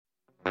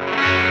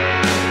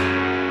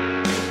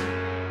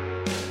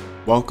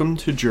Welcome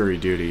to Jury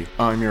Duty.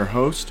 I'm your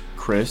host,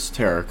 Chris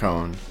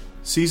Terracone.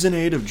 Season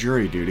 8 of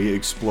Jury Duty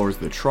explores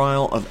the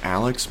trial of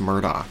Alex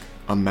Murdaugh,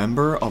 a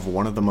member of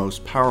one of the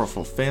most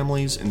powerful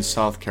families in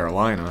South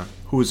Carolina,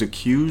 who is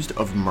accused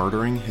of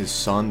murdering his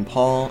son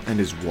Paul and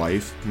his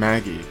wife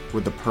Maggie,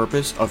 with the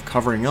purpose of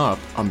covering up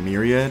a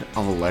myriad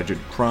of alleged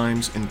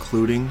crimes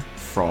including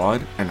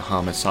fraud and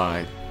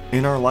homicide.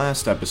 In our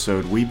last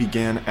episode, we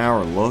began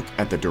our look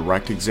at the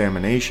direct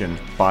examination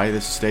by the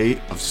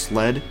state of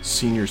SLED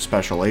Senior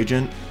Special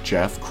Agent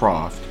Jeff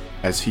Croft,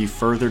 as he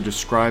further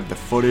described the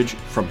footage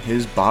from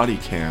his body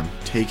cam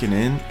taken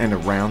in and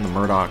around the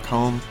Murdaugh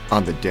home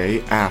on the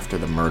day after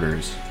the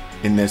murders.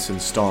 In this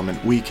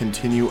installment, we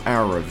continue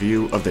our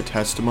review of the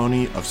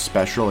testimony of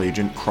Special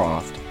Agent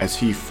Croft as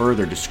he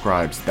further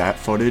describes that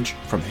footage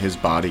from his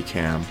body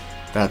cam.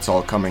 That's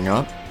all coming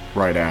up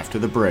right after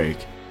the break.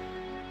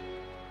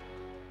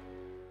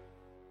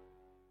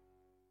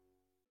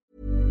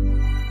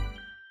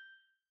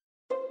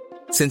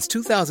 Since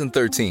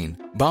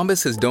 2013,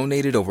 Bombas has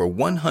donated over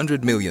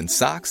 100 million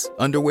socks,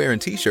 underwear,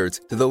 and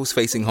T-shirts to those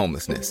facing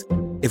homelessness.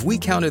 If we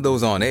counted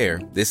those on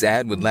air, this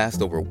ad would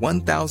last over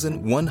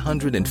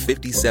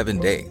 1,157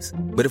 days.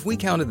 But if we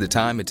counted the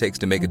time it takes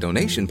to make a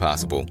donation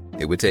possible,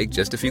 it would take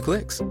just a few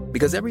clicks.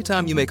 Because every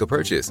time you make a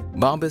purchase,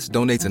 Bombas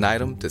donates an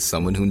item to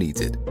someone who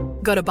needs it.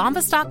 Go to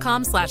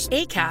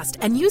bombas.com/ACAST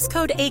and use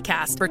code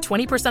ACAST for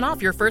 20%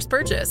 off your first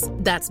purchase.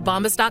 That's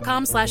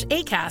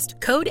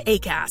bombas.com/ACAST, code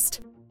ACAST.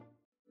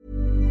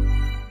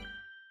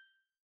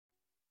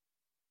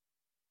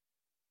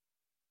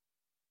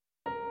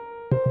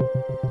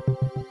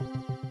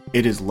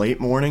 It is late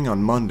morning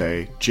on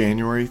Monday,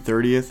 January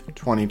 30th,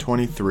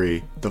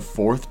 2023, the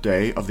fourth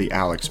day of the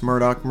Alex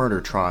Murdaugh murder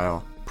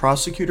trial.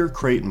 Prosecutor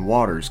Creighton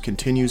Waters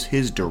continues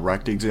his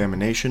direct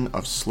examination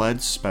of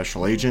SLED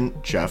Special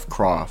Agent Jeff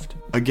Croft.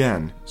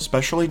 Again,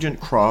 Special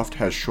Agent Croft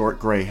has short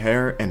gray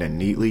hair and a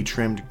neatly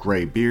trimmed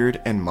gray beard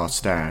and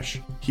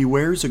mustache. He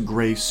wears a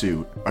gray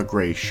suit, a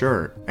gray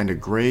shirt, and a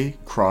gray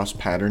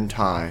cross-pattern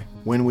tie.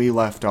 When we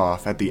left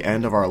off at the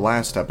end of our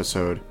last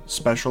episode,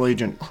 Special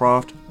Agent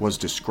Croft was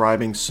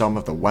describing some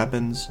of the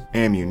weapons,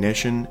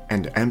 ammunition,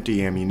 and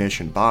empty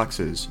ammunition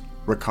boxes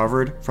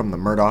recovered from the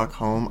Murdaugh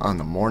home on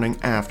the morning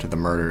after the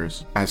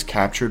murders, as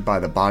captured by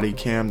the body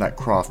cam that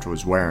Croft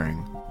was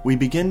wearing. We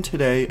begin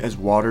today as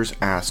Waters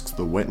asks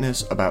the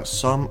witness about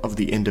some of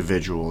the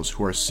individuals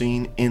who are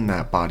seen in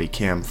that body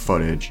cam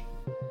footage.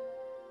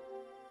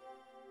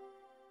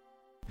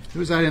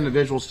 Who's that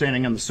individual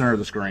standing in the center of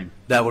the screen?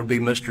 That would be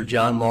Mr.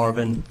 John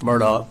Marvin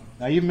Murdaugh.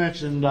 Now, you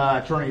mentioned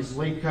attorneys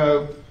Lee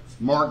Cope,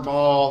 Mark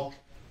Ball,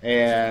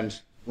 and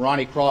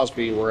Ronnie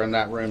Crosby were in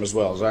that room as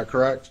well. Is that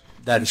correct?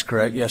 That is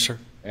correct, yes, sir.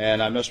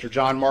 And Mr.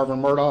 John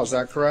Marvin Murdaugh, is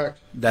that correct?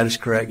 That is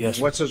correct, yes,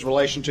 sir. What's his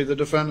relation to the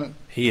defendant?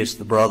 He is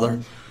the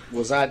brother.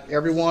 Was that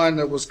everyone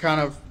that was kind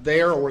of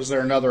there, or was there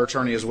another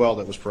attorney as well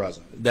that was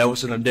present? There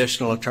was an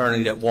additional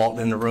attorney that walked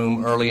in the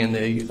room early in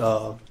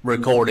the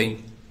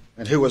recording.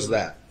 And who was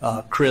that?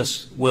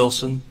 Chris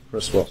Wilson.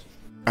 Chris Wilson.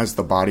 As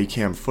the body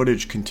cam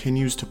footage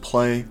continues to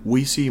play,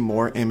 we see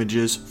more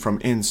images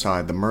from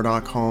inside the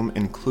Murdaugh home,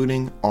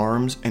 including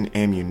arms and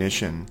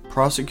ammunition.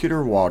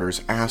 Prosecutor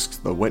Waters asks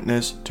the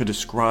witness to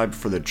describe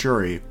for the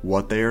jury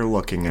what they are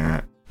looking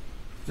at.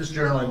 Just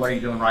generally, what are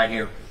you doing right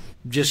here?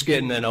 Just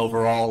getting an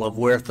overall of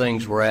where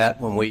things were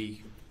at when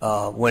we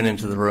went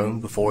into the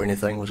room before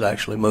anything was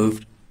actually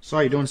moved.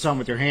 Saw you doing something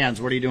with your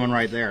hands. What are you doing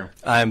right there?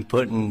 I'm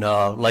putting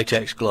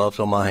latex gloves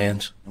on my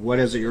hands. What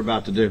is it you're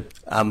about to do?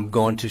 I'm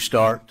going to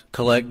start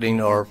collecting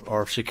or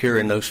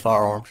securing those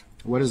firearms.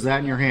 What is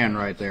that in your hand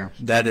right there?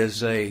 That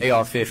is a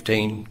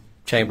AR-15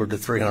 chambered to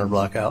 .300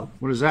 blackout.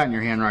 What is that in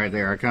your hand right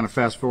there? I kind of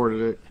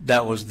fast-forwarded it.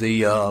 That was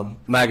the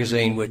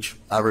magazine which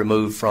I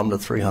removed from the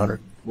 .300.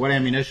 What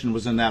ammunition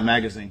was in that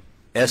magazine?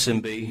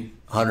 S&B,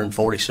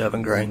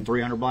 147 grain.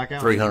 300 blackout?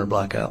 300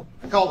 blackout.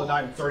 I called it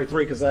item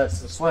 33 because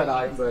that's the SLED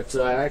item, but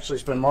actually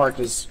it's been marked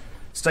as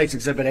State's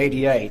Exhibit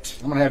 88.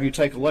 I'm going to have you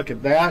take a look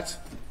at that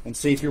and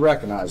see if you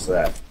recognize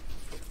that.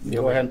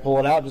 Go ahead and pull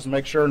it out. Just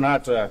make sure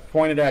not to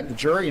point it at the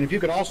jury. And if you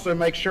could also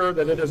make sure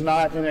that it is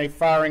not in a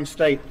firing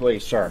state,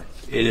 please, sir.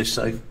 It is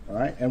safe. All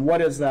right. And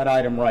what is that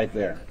item right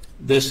there?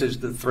 This is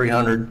the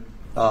 300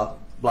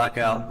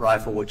 blackout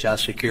rifle which I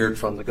secured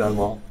from the gun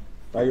vault.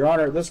 Your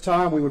Honor, at this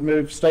time we would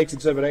move State's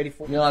Exhibit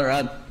 84. Your Honor, I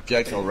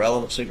object on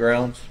relevancy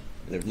grounds.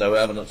 There's no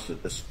evidence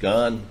that this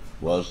gun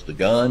was the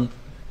gun.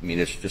 I mean,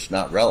 it's just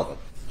not relevant.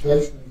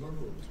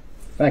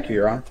 Thank you,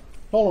 Your Honor.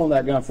 Hold on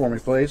that gun for me,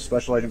 please,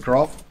 Special Agent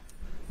Croft.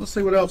 Let's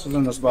see what else is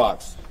in this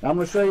box. Now I'm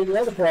going to show you the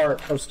other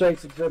part of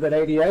State's Exhibit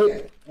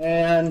 88,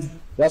 and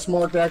that's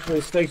marked actually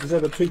as State's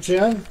Exhibit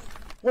 210.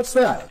 What's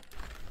that?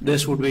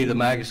 This would be the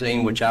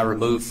magazine which I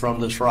removed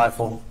from this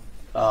rifle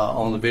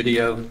on the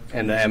video,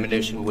 and the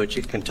ammunition which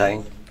it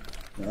contained.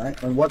 All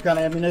right. And what kind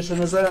of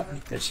ammunition is that?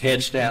 It's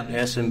head stamped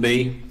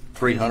S&B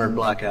 300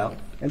 blackout.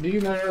 And do you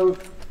know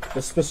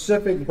the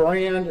specific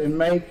brand and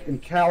make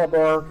and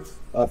caliber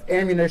of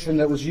ammunition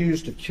that was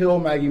used to kill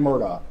Maggie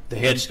Murdaugh? The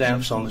head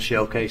stamps on the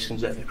shell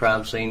casings at the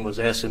crime scene was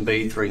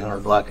S&B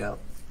 300 blackout.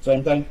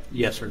 Same thing?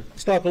 Yes, sir.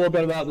 Let's talk a little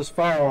bit about this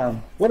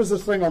firearm. What is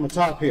this thing on the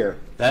top here?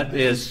 That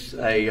is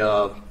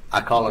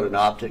I call it an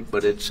optic,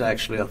 but it's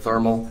actually a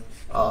thermal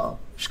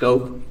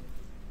scope,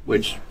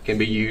 which can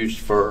be used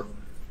for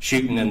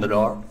shooting in the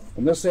dark.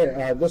 And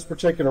this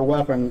particular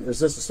weapon, is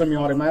this a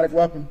semi-automatic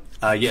weapon?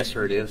 Yes,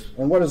 sir, it is.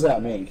 And what does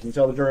that mean? Can you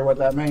tell the jury what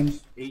that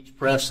means? Each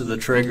press of the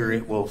trigger,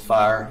 it will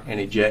fire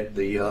and eject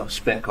the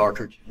spent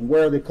cartridge. And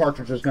where are the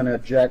cartridges going to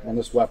eject when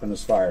this weapon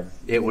is fired?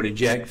 It would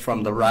eject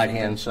from the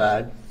right-hand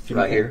side,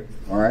 right here.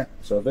 All right.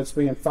 So if it's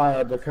being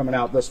fired, they're coming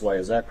out this way.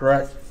 Is that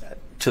correct?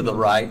 To the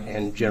right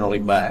and generally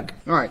back.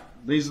 All right.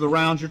 These are the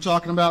rounds you're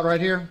talking about right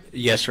here?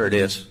 Yes, sir, it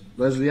is.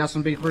 Those are the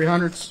S&B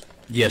 300s?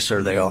 Yes,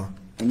 sir, they are.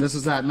 And this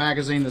is that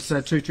magazine that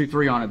said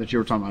 223 on it that you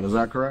were talking about. Is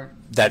that correct?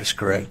 That is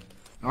correct.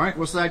 All right.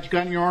 What's that you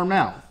got in your arm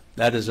now?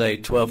 That is a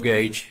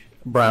 12-gauge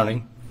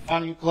Browning.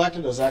 Found you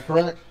collected, is that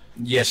correct?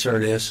 Yes, sir,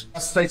 it is.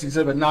 That's State's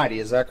Exhibit 90,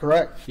 is that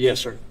correct? Yes,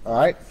 sir. All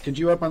right. Could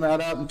you open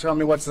that up and tell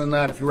me what's in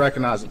that if you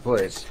recognize it,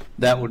 please?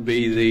 That would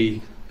be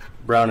the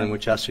Browning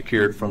which I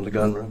secured from the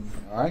gun room.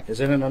 All right. Is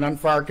it in an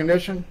unfired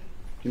condition?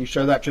 Can you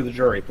show that to the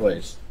jury,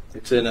 please?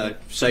 It's in a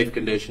safe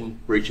condition,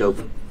 breech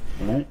open.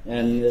 All right.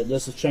 And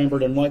this is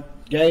chambered in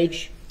what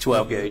gauge?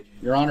 12-gauge.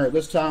 Your Honor, at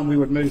this time we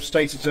would move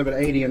State's Exhibit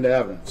 80 into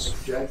evidence.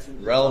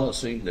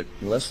 Relevancy,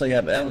 unless they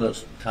have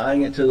evidence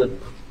tying it to the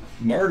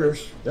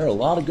murders, there are a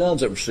lot of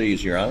guns that were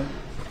seized, Your Honor.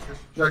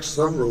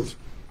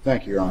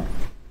 Thank you, Your Honor.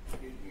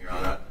 Your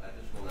Honor, I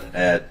just want to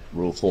add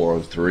Rule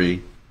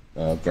 403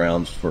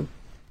 grounds for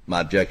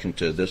my objection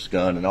to this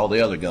gun and all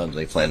the other guns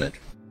they planted.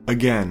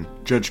 Again,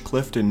 Judge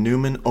Clifton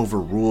Newman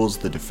overrules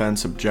the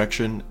defense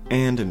objection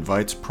and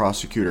invites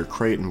Prosecutor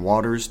Creighton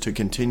Waters to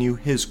continue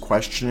his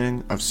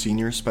questioning of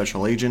Senior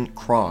Special Agent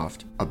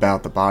Croft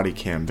about the body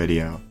cam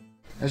video.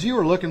 As you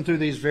were looking through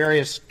these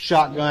various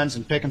shotguns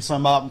and picking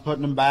some up and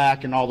putting them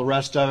back and all the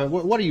rest of it,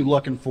 what are you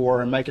looking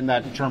for in making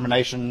that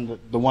determination,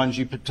 the ones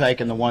you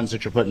take and the ones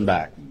that you're putting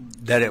back?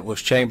 That it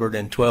was chambered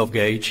in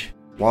 12-gauge.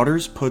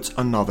 Waters puts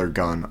another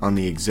gun on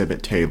the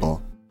exhibit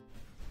table.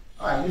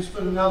 All right, you just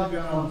put another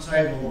gun on the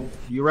table.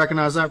 You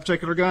recognize that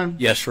particular gun?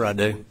 Yes, sir, I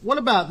do. What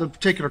about the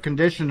particular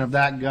condition of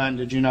that gun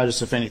did you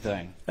notice, if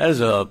anything? That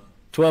is a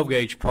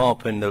 12-gauge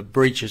pump, and the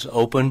breech is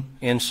open.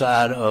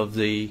 Inside of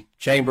the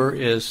chamber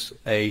is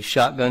a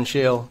shotgun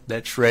shell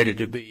that's ready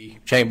to be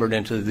chambered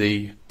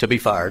to be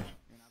fired.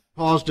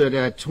 Paused it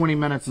at 20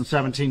 minutes and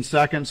 17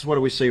 seconds. What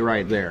do we see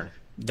right there?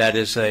 That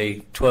is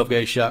a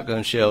 12-gauge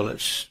shotgun shell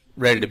that's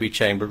ready to be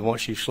chambered.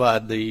 Once you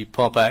slide the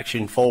pump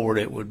action forward,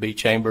 it would be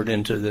chambered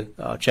into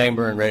the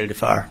chamber and ready to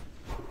fire.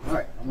 All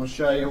right, I'm going to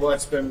show you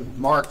what's been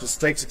marked as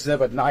State's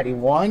Exhibit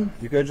 91.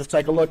 You could just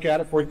take a look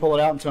at it before you pull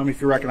it out and tell me if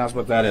you recognize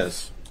what that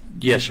is.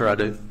 Yes, sir, I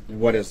do. And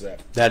what is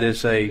that? That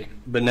is a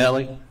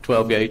Benelli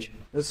 12-gauge.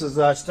 This is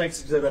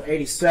State's Exhibit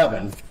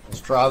 87. Let's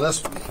try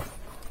this one.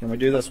 Can we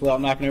do this without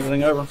knocking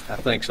everything over? I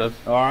think so.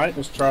 All right,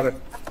 let's try to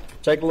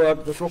take a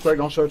look just real quick.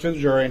 Don't show it to the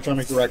jury and tell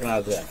me if you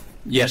recognize that.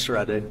 Yes, sir,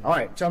 I do. All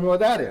right, tell me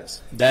what that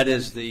is. That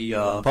is the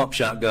pump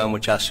shotgun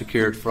which I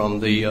secured from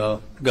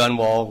the gun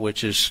wall,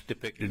 which is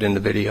depicted in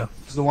the video.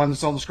 This is the one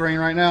that's on the screen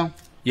right now?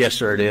 Yes,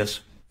 sir, it is.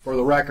 For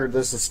the record,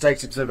 this is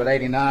State's Exhibit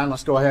 89.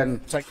 Let's go ahead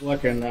and take a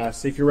look and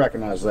see if you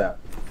recognize that.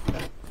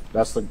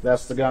 That's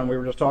the gun we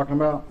were just talking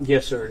about?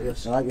 Yes, sir, it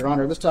is. All right, Your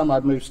Honor, this time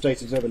I'd move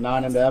State's Exhibit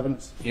 9 into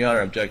evidence. Your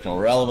Honor, objection on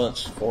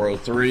relevance,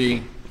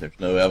 403. There's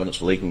no evidence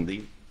linking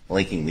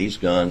these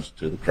guns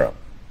to the Croft.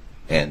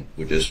 And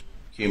we're just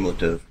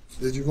cumulative.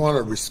 Did you want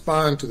to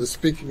respond to the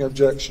speaking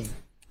objection?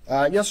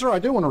 Yes, sir, I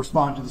do want to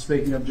respond to the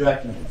speaking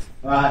objection.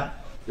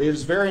 It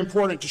is very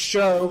important to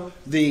show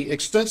the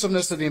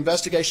extensiveness of the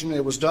investigation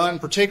that was done,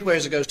 particularly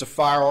as it goes to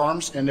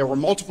firearms, and there were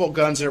multiple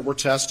guns that were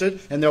tested,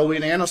 and there will be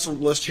an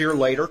innocent list here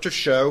later to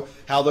show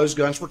how those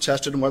guns were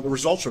tested and what the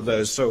results of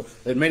those. So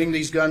admitting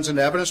these guns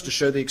into evidence to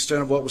show the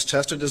extent of what was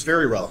tested is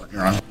very relevant,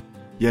 Your Honor.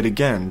 Yet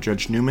again,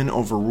 Judge Newman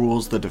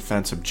overrules the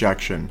defense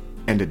objection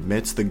and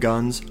admits the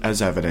guns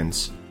as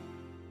evidence.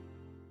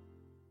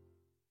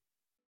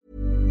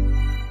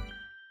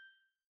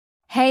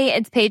 Hey,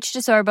 it's Paige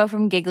DeSorbo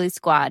from Giggly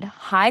Squad.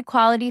 High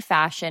quality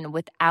fashion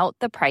without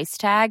the price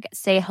tag.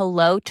 Say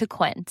hello to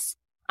Quince.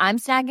 I'm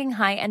snagging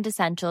high-end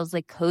essentials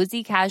like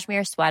cozy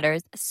cashmere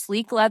sweaters,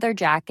 sleek leather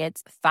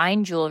jackets,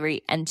 fine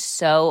jewelry, and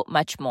so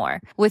much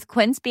more. With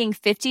Quince being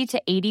 50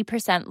 to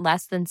 80%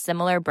 less than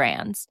similar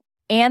brands.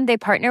 And they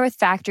partner with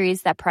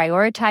factories that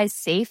prioritize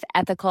safe,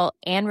 ethical,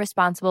 and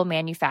responsible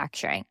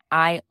manufacturing.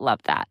 I love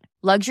that.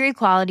 Luxury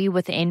quality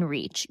within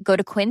reach. Go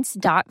to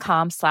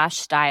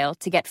quince.com/style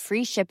to get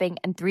free shipping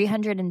and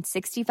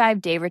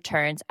 365-day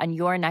returns on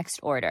your next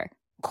order.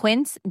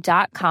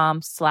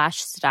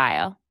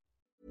 Quince.com/style.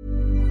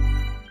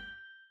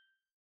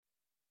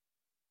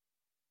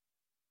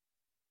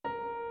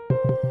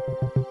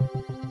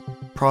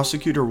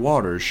 Prosecutor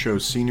Waters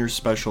shows Senior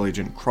Special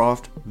Agent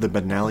Croft the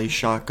Benelli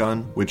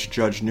shotgun, which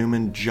Judge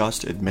Newman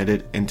just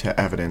admitted into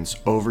evidence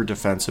over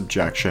defense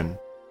objection.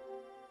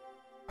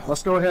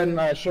 Let's go ahead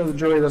and show the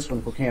jury this one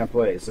if we can,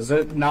 please. Is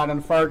it not in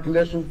a fired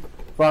condition?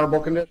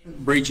 Fireable condition?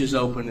 Breech is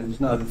open and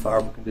it's not in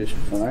fireable condition.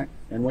 All right.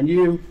 And when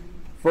you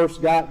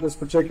first got this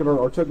particular,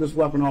 or took this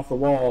weapon off the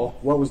wall,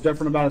 what was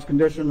different about its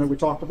condition that we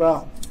talked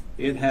about?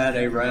 It had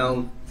a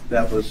round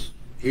that was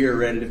here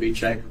ready to be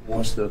chambered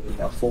once the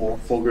full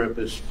grip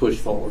is pushed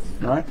forward.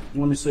 All right.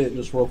 Let me see it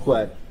just real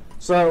quick.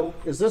 So,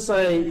 is this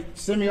a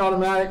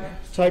semi-automatic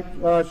type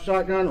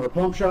shotgun or a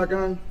pump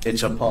shotgun?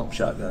 It's a pump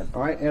shotgun.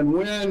 All right. And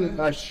when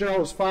a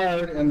shell is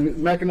fired and the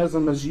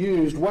mechanism is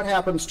used, what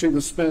happens to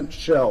the spent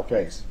shell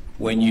case?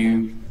 When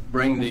you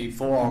bring the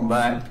forearm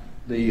back,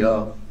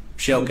 the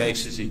shell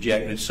case is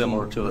ejected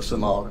similar to a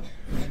semi-auto.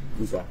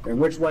 Okay. And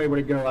which way would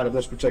it go out of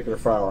this particular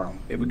firearm?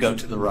 It would go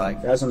to the right.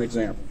 As an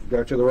example.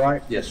 Go to the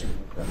right? Yes, sir.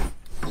 Okay.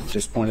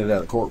 Just pointed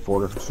at a court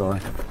reporter. Sorry.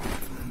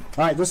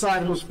 All right. This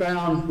item was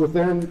found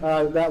within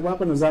that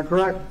weapon. Is that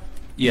correct?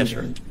 Yes,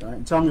 sir. All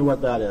right. Tell me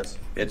what that is.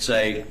 It's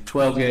a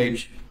 12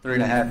 gauge,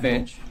 3.5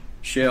 inch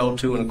shell,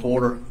 2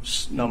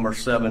 1/4, number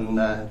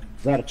 7.9.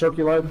 Is that a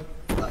turkey load?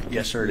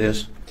 Yes, sir, it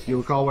is. You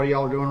recall what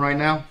y'all are doing right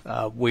now?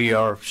 We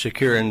are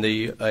securing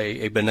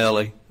a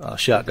Benelli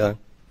shotgun.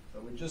 So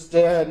we just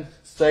did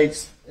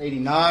states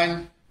 89.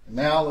 And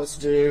now let's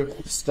do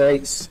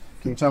states.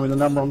 Can you tell me the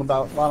number on the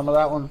bottom of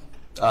that one?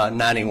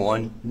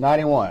 91.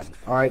 91.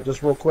 All right,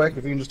 just real quick,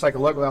 if you can just take a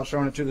look without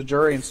showing it to the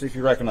jury and see if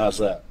you recognize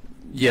that.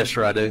 Yes,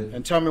 sir, I do.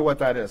 And tell me what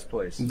that is,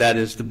 please. That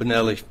is the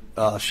Benelli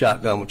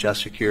shotgun, which I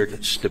secured.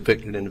 It's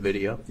depicted in the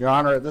video. Your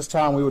Honor, at this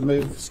time, we would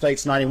move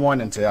states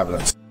 91 into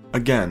evidence.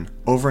 Again,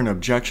 over an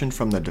objection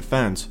from the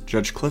defense,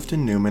 Judge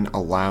Clifton Newman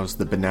allows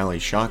the Benelli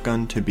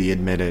shotgun to be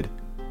admitted.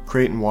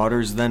 Creighton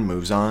Waters then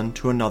moves on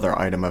to another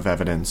item of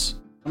evidence.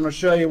 I'm going to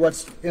show you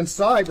what's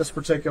inside this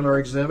particular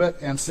exhibit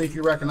and see if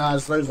you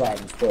recognize those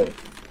items, please.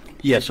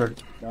 Yes, sir.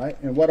 All right,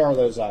 and what are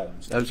those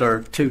items? Those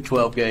are two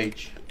 12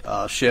 gauge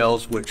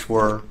shells, which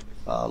were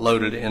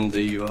loaded in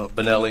the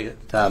Benelli at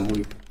the time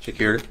we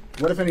secured it.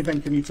 What, if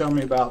anything, can you tell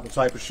me about the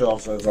type of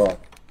shells those are?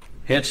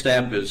 Head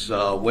stamp is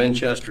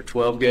Winchester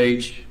 12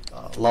 gauge,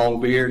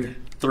 long beard,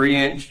 3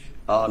 inch,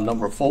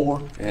 number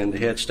 4, and the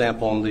head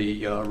stamp on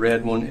the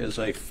red one is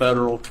a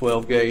Federal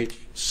 12 gauge,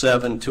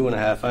 7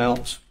 2.5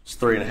 ounce, it's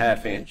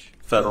 3.5 inch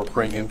Federal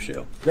premium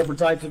shell. Different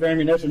types of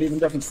ammunition, even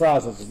different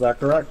sizes, is that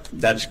correct?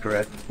 That is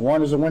correct.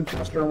 One is a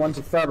Winchester and one's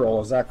a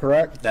Federal, is that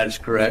correct? That is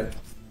correct.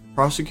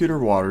 Prosecutor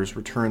Waters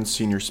returns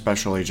Senior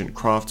Special Agent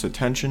Croft's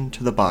attention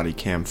to the body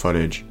cam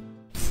footage.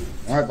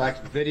 All right, back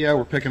to the video.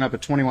 We're picking up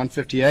at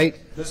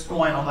 2158. This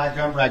point on that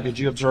gun rack, did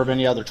you observe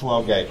any other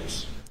 12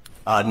 gauges?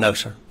 No,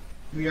 sir.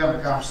 Who you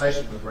having a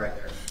conversation with right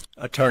there?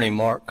 Attorney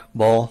Mark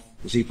Ball.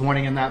 Was he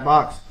pointing in that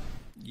box?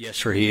 Yes,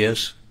 sir, he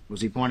is.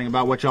 Was he pointing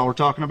about what y'all were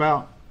talking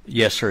about?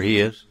 Yes, sir, he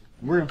is.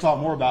 We're going to talk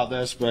more about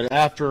this, but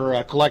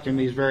after collecting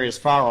these various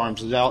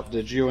firearms,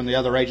 did you and the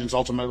other agents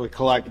ultimately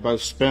collect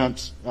both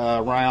spent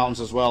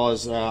rounds as well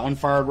as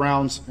unfired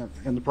rounds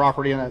in the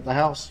property and at the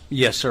house?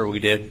 Yes, sir, we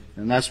did.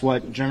 And that's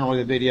what generally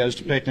the video is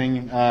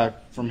depicting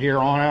from here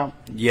on out?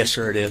 Yes,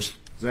 sir, it is.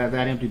 Is that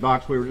empty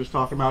box we were just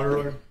talking about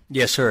earlier?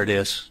 Yes, sir, it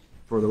is.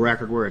 For the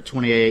record, we're at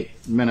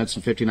 28 minutes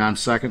and 59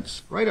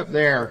 seconds. Right up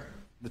there,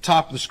 the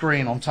top of the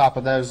screen on top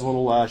of those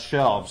little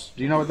shelves.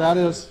 Do you know what that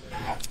is?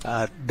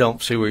 I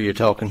don't see where you're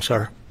talking,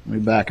 sir. Let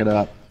me back it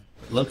up.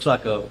 Looks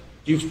like a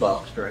juice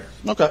box string.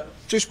 Okay,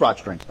 2 Sprite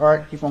string. All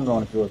right, keep on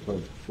going if you would,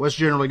 please. What's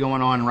generally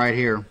going on right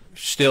here?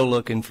 Still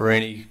looking for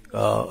any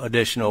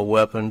additional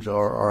weapons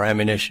or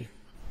ammunition.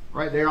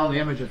 Right there on the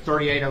image at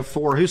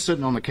 3804, who's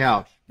sitting on the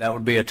couch? That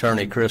would be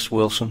Attorney Chris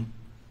Wilson.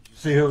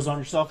 See who was on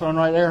your cell phone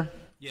right there?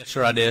 Yes,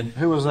 sir, I did.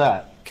 Who was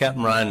that?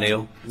 Captain Ryan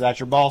Neal. Is that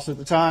your boss at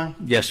the time?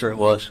 Yes, sir, it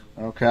was.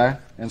 Okay.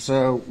 And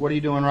so what are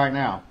you doing right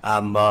now?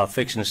 I'm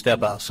fixing to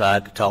step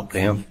outside to talk to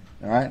him.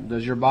 All right.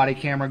 Does your body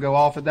camera go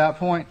off at that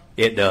point?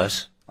 It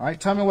does. All right.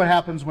 Tell me what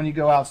happens when you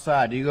go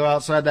outside. Do you go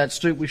outside that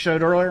stoop we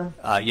showed earlier?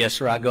 Yes,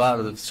 sir. I go out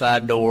of the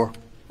side door,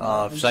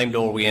 same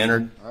door we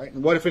entered. All right.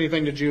 And what, if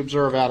anything, did you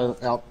observe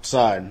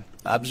outside?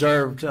 I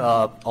observed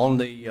on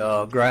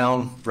the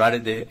ground right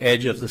at the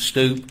edge of the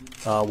stoop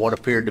what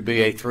appeared to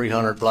be a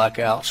 300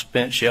 blackout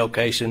spent shell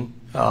casing,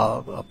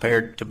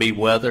 appeared to be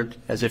weathered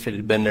as if it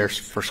had been there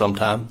for some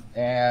time.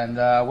 And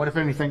what, if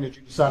anything, did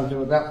you decide to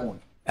do at that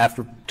point?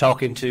 After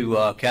talking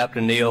to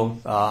Captain Neal,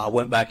 I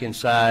went back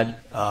inside.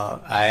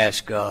 I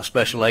asked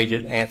Special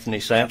Agent Anthony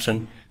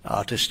Sampson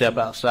to step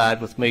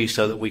outside with me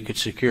so that we could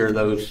secure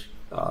those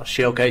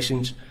shell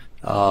casings.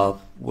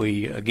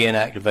 We again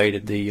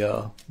activated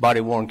the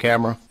body-worn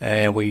camera,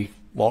 and we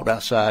walked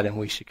outside and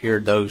we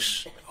secured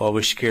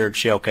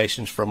shell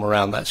casings from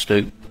around that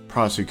stoop.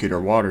 Prosecutor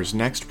Waters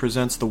next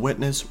presents the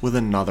witness with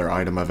another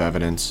item of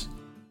evidence.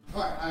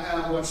 All right, I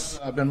have what's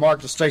been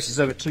marked as State's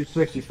Exhibit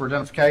 260 for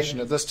identification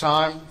at this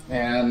time,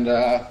 and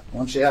I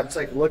want you to have to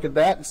take a look at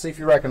that and see if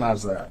you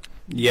recognize that.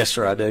 Yes,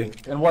 sir, I do.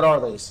 And what are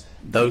these?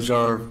 Those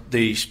are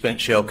the spent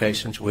shell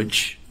casings,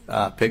 which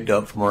I picked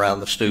up from around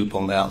the stoop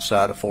on the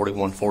outside of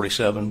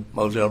 4147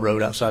 Moselle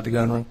Road outside the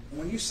gun room.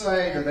 When you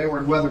say that they were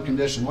in weather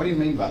condition, what do you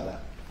mean by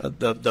that?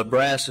 The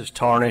brass is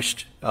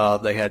tarnished.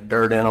 They had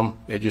dirt in them.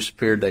 It just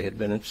appeared they had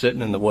been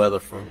sitting in the weather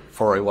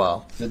for a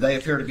while. Did they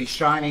appear to be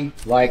shiny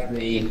like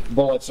the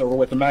bullets that were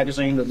with the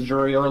magazine that the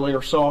jury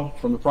earlier saw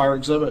from the prior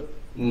exhibit?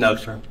 No,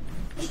 sir.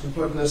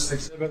 Put this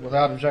exhibit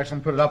without objection,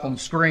 put it up on the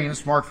screen.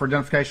 It's marked for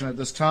identification at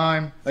this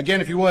time.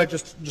 Again, if you would,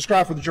 just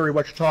describe for the jury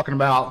what you're talking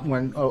about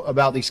when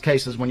about these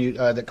cases when you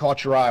that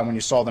caught your eye when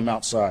you saw them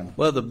outside.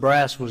 Well, the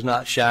brass was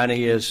not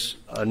shiny as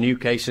a new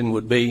casing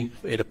would be.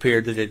 It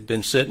appeared that it had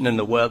been sitting in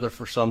the weather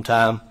for some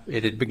time.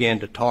 It had began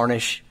to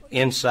tarnish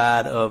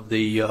inside of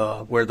the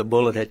where the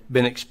bullet had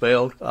been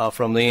expelled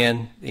from the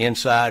end. The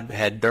inside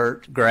had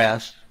dirt,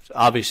 grass.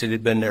 Obviously, it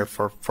had been there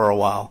for a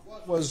while.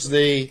 What was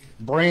the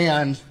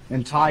brand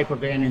and type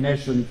of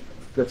ammunition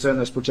that's in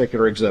this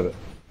particular exhibit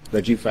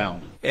that you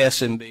found?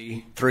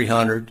 S&B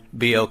 300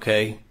 BOK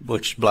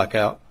Butch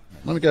Blackout.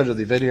 Let me go to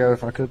the video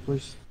if I could,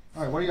 please.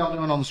 All right, what are y'all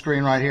doing on the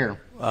screen right here?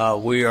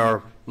 We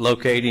are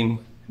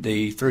locating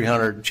the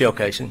 300 shell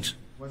casings.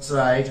 What's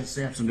Agent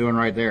Sampson doing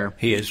right there?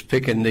 He is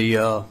picking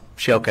the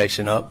shell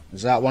casing up.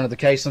 Is that one of the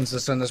casings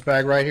that's in this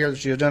bag right here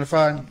that you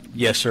identified?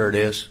 Yes, sir, it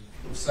is.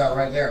 What's that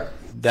right there?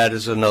 That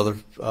is another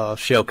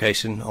shell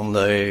casing on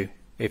the,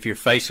 if you're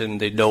facing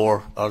the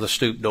door or the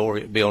stoop door,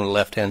 it'd be on the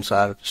left-hand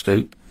side of the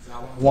stoop.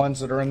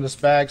 Ones that are in this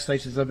bag,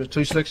 State's Exhibit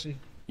 260?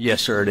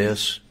 Yes, sir, it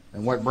is.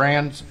 And what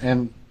brand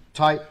and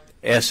type?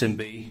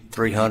 S&B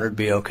 300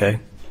 BOK. What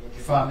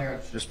you find there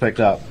that's just picked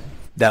up?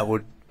 That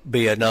would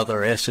be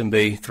another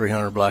S&B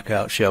 300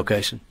 Blackout shell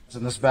casing. It's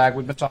in this bag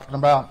we've been talking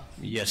about?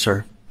 Yes,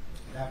 sir.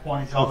 At that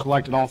point, y'all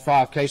collected all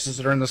 5 cases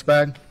that are in this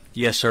bag?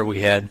 Yes, sir,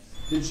 we had.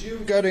 Did you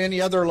go to any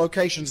other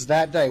locations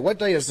that day? What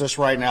day is this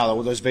right now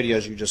with those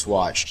videos you just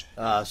watched?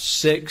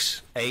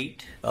 6/8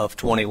 of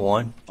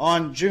 21.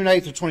 On June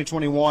 8th of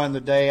 2021, the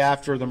day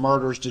after the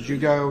murders, did you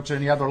go to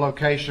any other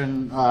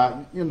location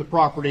in the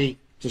property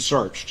to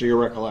search, to your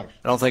recollection?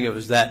 I don't think it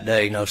was that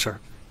day, no, sir.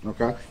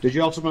 Okay. Did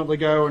you ultimately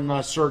go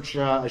and search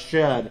a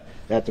shed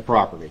at the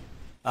property?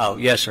 Oh,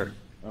 yes, sir.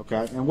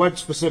 Okay. And what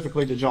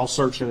specifically did y'all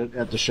search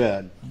at the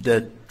shed?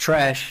 The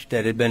trash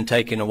that had been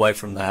taken away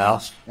from the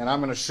house. And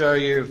I'm going to show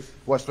you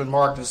what's been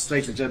marked as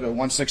State's Exhibit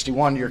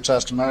 161 to your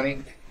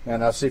testimony,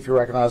 and I'll see if you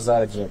recognize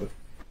that exhibit.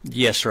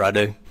 Yes, sir, I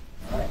do.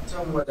 All right.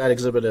 Tell me what that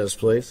exhibit is,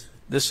 please.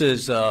 This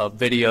is a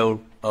video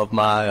of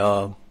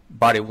my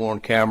body-worn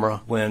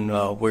camera when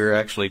we were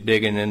actually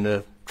digging in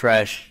the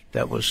trash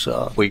that was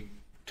we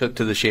took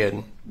to the shed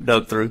and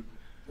dug through.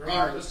 Your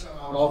Honor, this time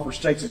I would offer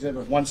State's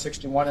Exhibit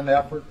 161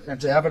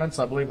 into evidence,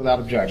 I believe, without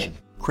objection.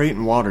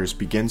 Creighton Waters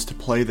begins to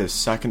play this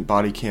second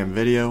body cam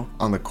video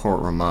on the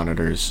courtroom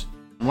monitors.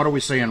 And what are we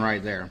seeing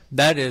right there?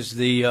 That is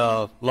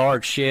the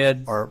large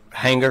shed or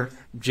hangar.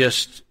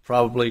 Just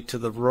probably to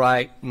the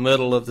right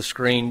middle of the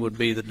screen would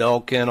be the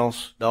dog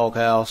kennels, dog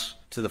house.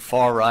 To the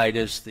far right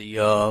is the,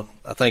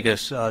 I think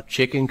it's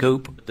chicken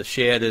coop. The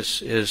shed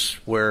is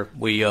where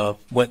we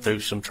went through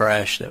some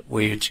trash that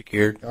we had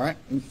secured. All right.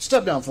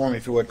 Step down for me,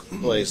 if you would,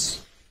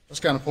 please. Let's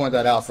kind of point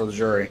that out for the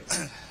jury.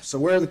 So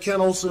where are the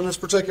kennels in this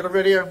particular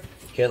video?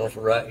 Kennels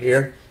are right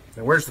here.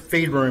 And where's the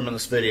feed room in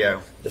this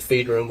video? The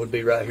feed room would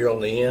be right here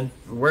on the end.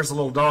 And where's the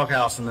little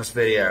doghouse in this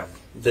video?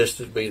 This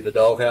would be the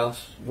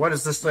doghouse. What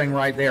is this thing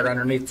right there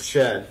underneath the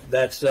shed?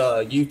 That's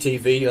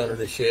UTV under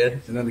the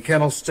shed. And then the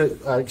kennels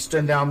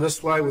extend down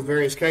this way with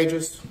various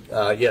cages?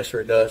 Yes,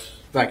 sir, it does.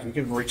 Thank you.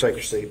 You can retake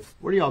your seat.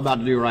 What are y'all about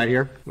to do right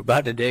here? We're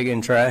about to dig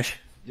in trash.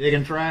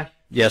 Digging trash?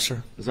 Yes,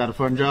 sir. Is that a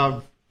fun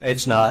job?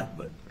 It's not,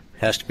 but it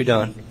has to be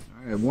done.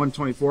 All right, at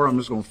 124, I'm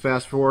just going to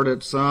fast forward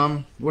it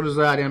some. What is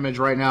that image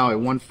right now at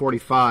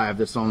 145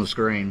 that's on the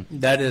screen?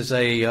 That is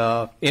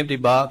a empty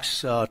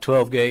box,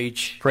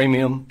 12-gauge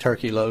premium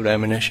turkey load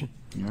ammunition.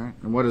 All right.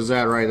 And what is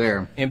that right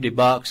there? Empty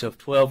box of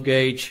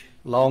 12-gauge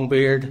long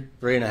beard,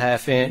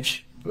 3.5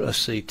 inch. Let's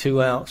see,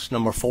 2-ounce,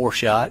 number 4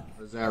 shot.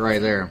 What is that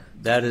right there?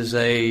 That is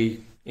a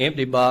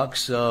empty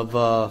box of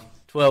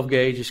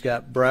 12-gauge. It's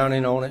got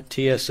Browning on it,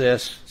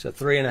 TSS. It's a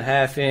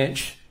 3.5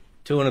 inch,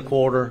 2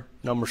 1/4.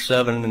 Number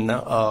 7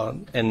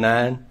 and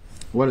 9.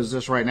 What is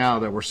this right now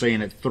that we're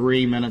seeing at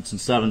 3 minutes and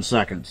 7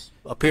 seconds?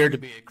 Appeared to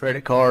be a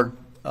credit card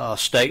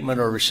statement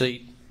or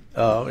receipt,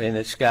 and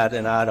it's got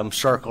an item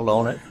circled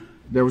on it.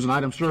 There was an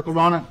item circled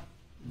on it?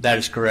 That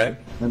is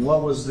correct. And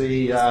what was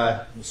the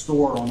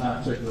store on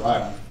that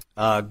particular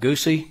item?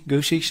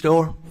 Goosey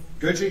store.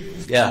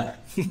 Gucci? Yeah.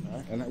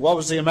 And what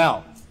was the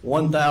amount?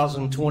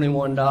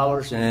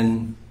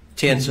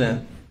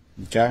 $1,021.10.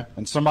 Okay.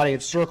 And somebody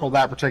had circled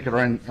that particular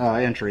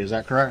entry, is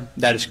that correct?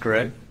 That is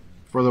correct.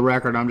 For the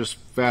record, I'm just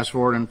fast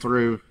forwarding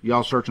through,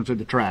 y'all searching through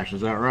the trash,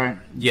 is that right?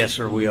 Yes,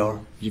 sir, we are.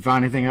 Did you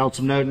find anything else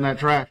of note in that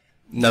trash?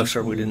 No,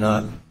 sir, we did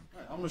not. I'm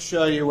going to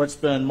show you what's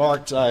been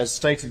marked as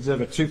State's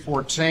Exhibit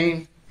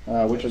 214,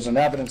 which is an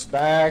evidence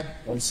bag.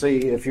 Let's see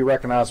if you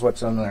recognize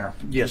what's in there.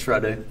 Yes, sir, I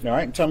do. All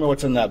right, tell me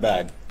what's in that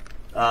bag.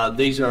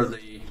 These are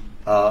the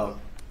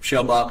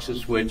shell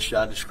boxes which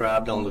I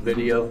described on the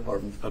video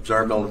or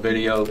observed on the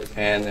video,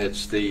 and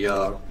it's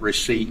the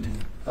receipt,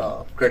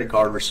 credit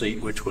card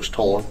receipt, which was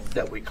torn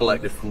that we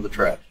collected from the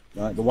trash.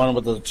 All right, the one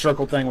with the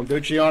circle thing with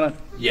Gucci on it?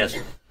 Yes,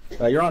 sir.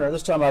 Your Honor,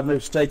 this time I've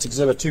moved State's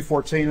Exhibit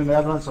 214 into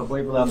evidence, I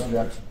believe, without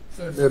objection.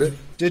 Did it?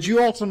 Did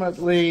you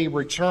ultimately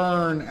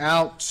return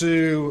out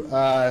to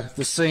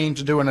the scene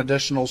to do an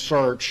additional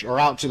search, or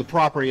out to the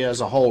property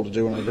as a whole to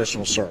do an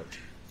additional search?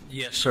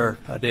 Yes, sir,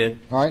 I did.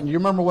 All right, and you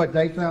remember what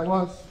date that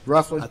was,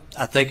 roughly?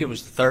 I think it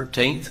was the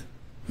 13th.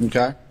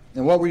 Okay.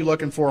 And what were you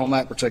looking for on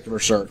that particular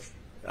search?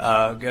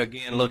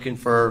 Again, looking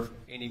for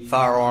any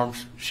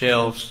firearms,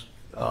 shells,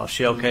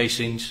 shell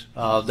casings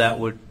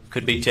that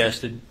could be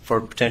tested for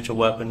a potential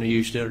weapon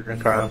used during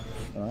a crime.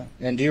 All right.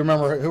 And do you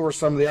remember who were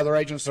some of the other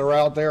agents that were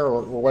out there,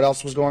 or what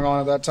else was going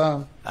on at that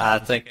time? I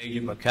think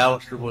Agent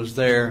McAllister was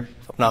there.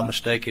 If I'm not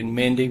mistaken,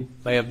 Mindy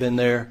may have been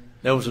there.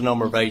 There was a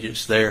number of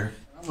agents there.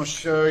 I'm going to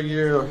show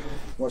you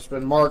what's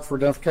been marked for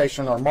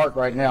identification, or marked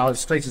right now, is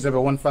State's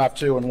Exhibit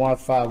 152 and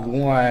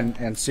 151,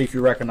 and see if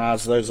you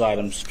recognize those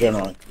items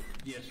generally.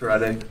 Yes, sir, I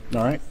do.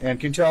 All right. And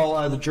can you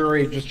tell the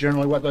jury just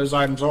generally what those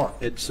items are?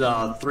 It's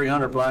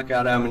 300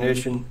 blackout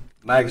ammunition,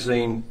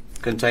 magazine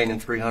containing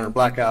 300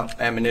 blackout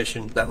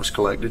ammunition that was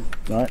collected.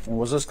 All right. And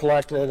was this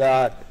collected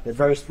at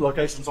various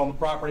locations on the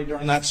property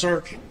during that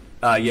search?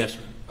 Yes, sir.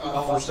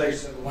 For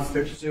State's Exhibit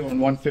 152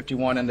 and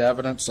 151 into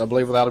evidence, I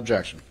believe, without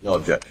objection. No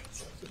objection.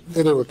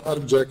 Enter without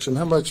objection.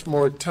 How much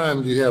more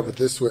time do you have with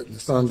this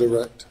witness on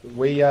direct?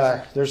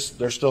 There's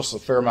still a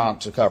fair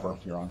amount to cover,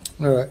 Your Honor.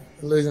 All right.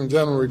 Ladies and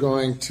gentlemen, we're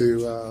going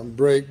to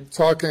break,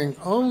 talking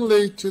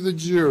only to the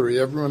jury.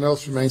 Everyone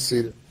else remains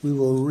seated. We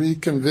will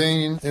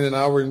reconvene in an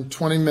hour and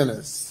 20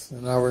 minutes.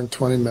 An hour and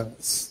 20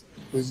 minutes.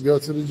 Please go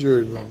to the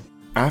jury room.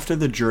 After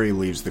the jury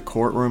leaves the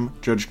courtroom,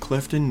 Judge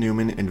Clifton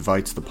Newman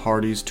invites the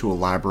parties to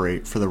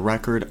elaborate for the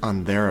record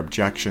on their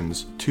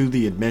objections to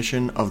the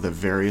admission of the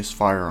various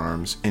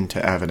firearms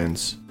into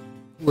evidence.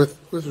 With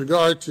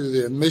regard to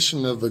the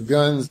admission of the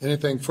guns,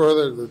 anything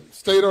further the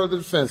state or the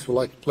defense would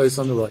like to place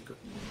on the record?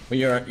 Well,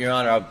 Your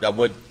Honor, I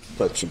would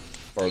put some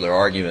further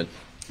argument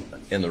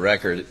in the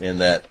record in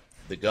that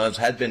the guns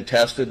had been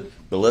tested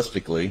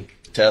ballistically.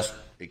 Test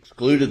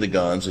excluded the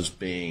guns as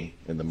being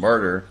in the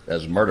murder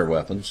as murder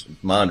weapons,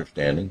 my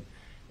understanding,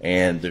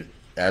 and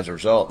as a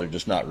result, they're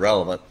just not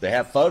relevant. They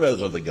have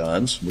photos of the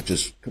guns, which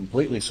is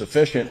completely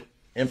sufficient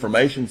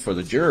information for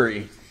the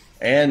jury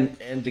and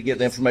to get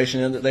the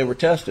information in that they were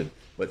tested.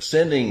 But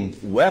sending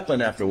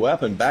weapon after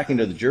weapon back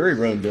into the jury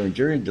room during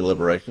jury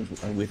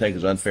deliberations, we think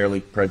is unfairly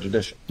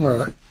prejudicial. All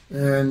right.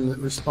 And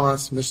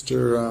response,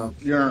 Mr.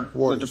 Your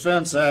Honor, the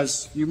defense,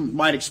 as you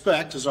might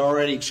expect, has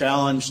already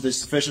challenged the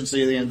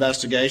sufficiency of the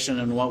investigation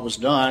and what was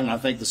done. I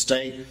think the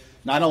state,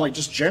 not only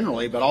just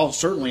generally, but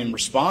certainly in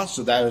response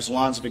to those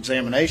lines of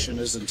examination,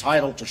 is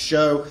entitled to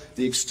show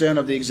the extent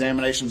of the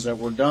examinations that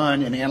were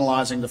done in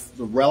analyzing the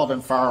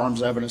relevant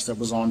firearms evidence that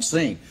was on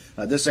scene.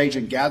 This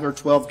agent gathered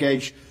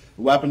 12-gauge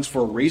weapons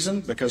for a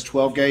reason, because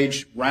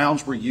 12-gauge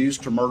rounds were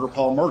used to murder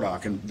Paul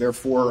Murdaugh, and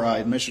therefore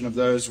admission of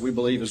those we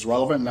believe is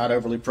relevant and not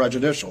overly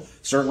prejudicial.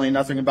 Certainly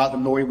nothing about the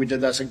way we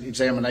did that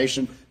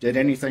examination did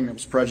anything that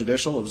was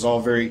prejudicial. It was all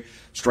very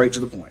straight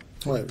to the point.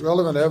 Right.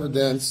 Relevant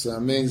evidence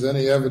means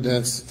any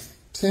evidence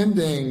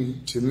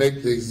tending to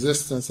make the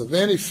existence of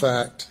any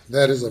fact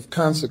that is of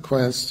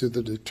consequence to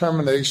the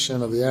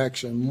determination of the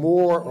action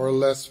more or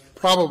less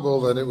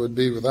probable than it would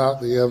be without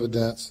the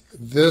evidence.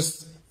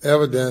 This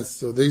evidence,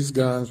 so these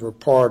guns were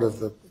part of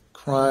the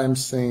crime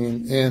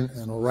scene, in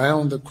and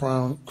around the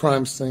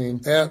crime scene,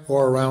 at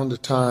or around the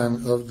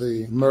time of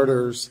the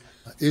murders.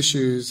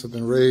 Issues have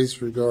been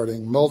raised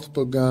regarding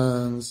multiple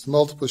guns,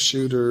 multiple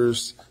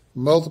shooters,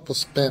 multiple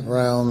spent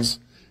rounds,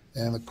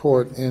 and the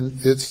court, in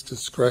its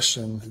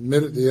discretion,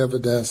 admitted the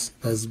evidence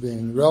as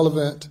being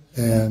relevant,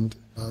 and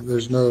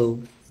there's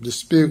no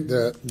dispute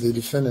that the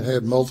defendant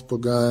had multiple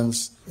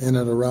guns in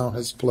and around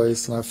his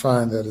place, and I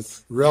find that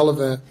it's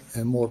relevant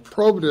and more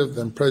probative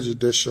than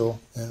prejudicial,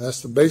 and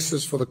that's the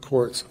basis for the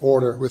court's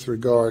order with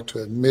regard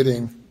to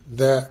admitting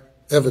that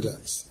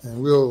evidence.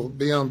 And we'll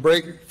be on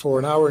break for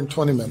an hour and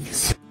 20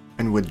 minutes.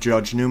 And with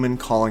Judge Newman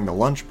calling the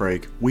lunch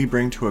break, we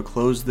bring to a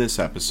close this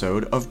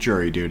episode of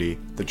Jury Duty,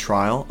 the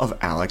trial of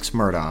Alex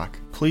Murdaugh.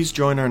 Please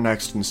join our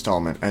next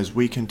installment as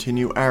we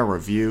continue our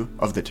review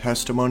of the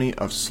testimony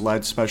of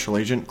SLED Special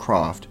Agent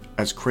Croft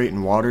as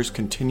Creighton Waters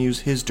continues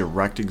his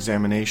direct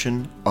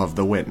examination of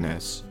the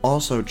witness.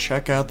 Also,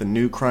 check out the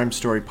new Crime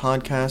Story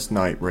podcast,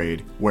 Night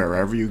Raid,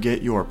 wherever you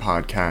get your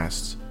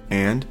podcasts.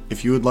 And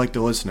if you would like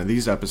to listen to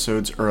these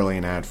episodes early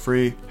and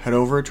ad-free, head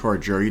over to our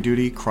Jury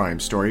Duty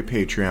Crime Story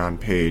Patreon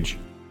page.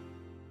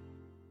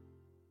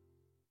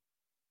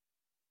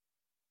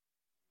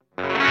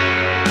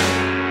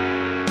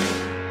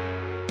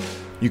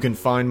 You can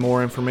find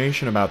more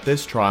information about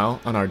this trial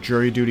on our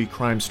Jury Duty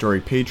Crime Story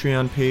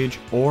Patreon page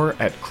or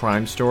at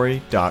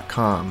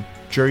crimestory.com.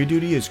 Jury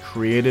Duty is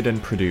created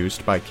and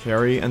produced by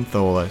Carrie and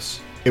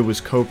Tholis. It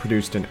was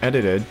co-produced and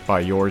edited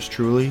by yours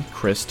truly,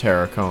 Chris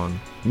Terracone.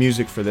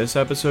 Music for this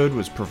episode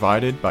was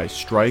provided by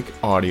Strike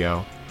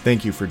Audio.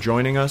 Thank you for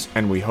joining us,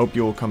 and we hope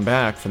you will come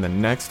back for the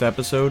next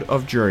episode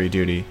of Jury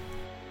Duty.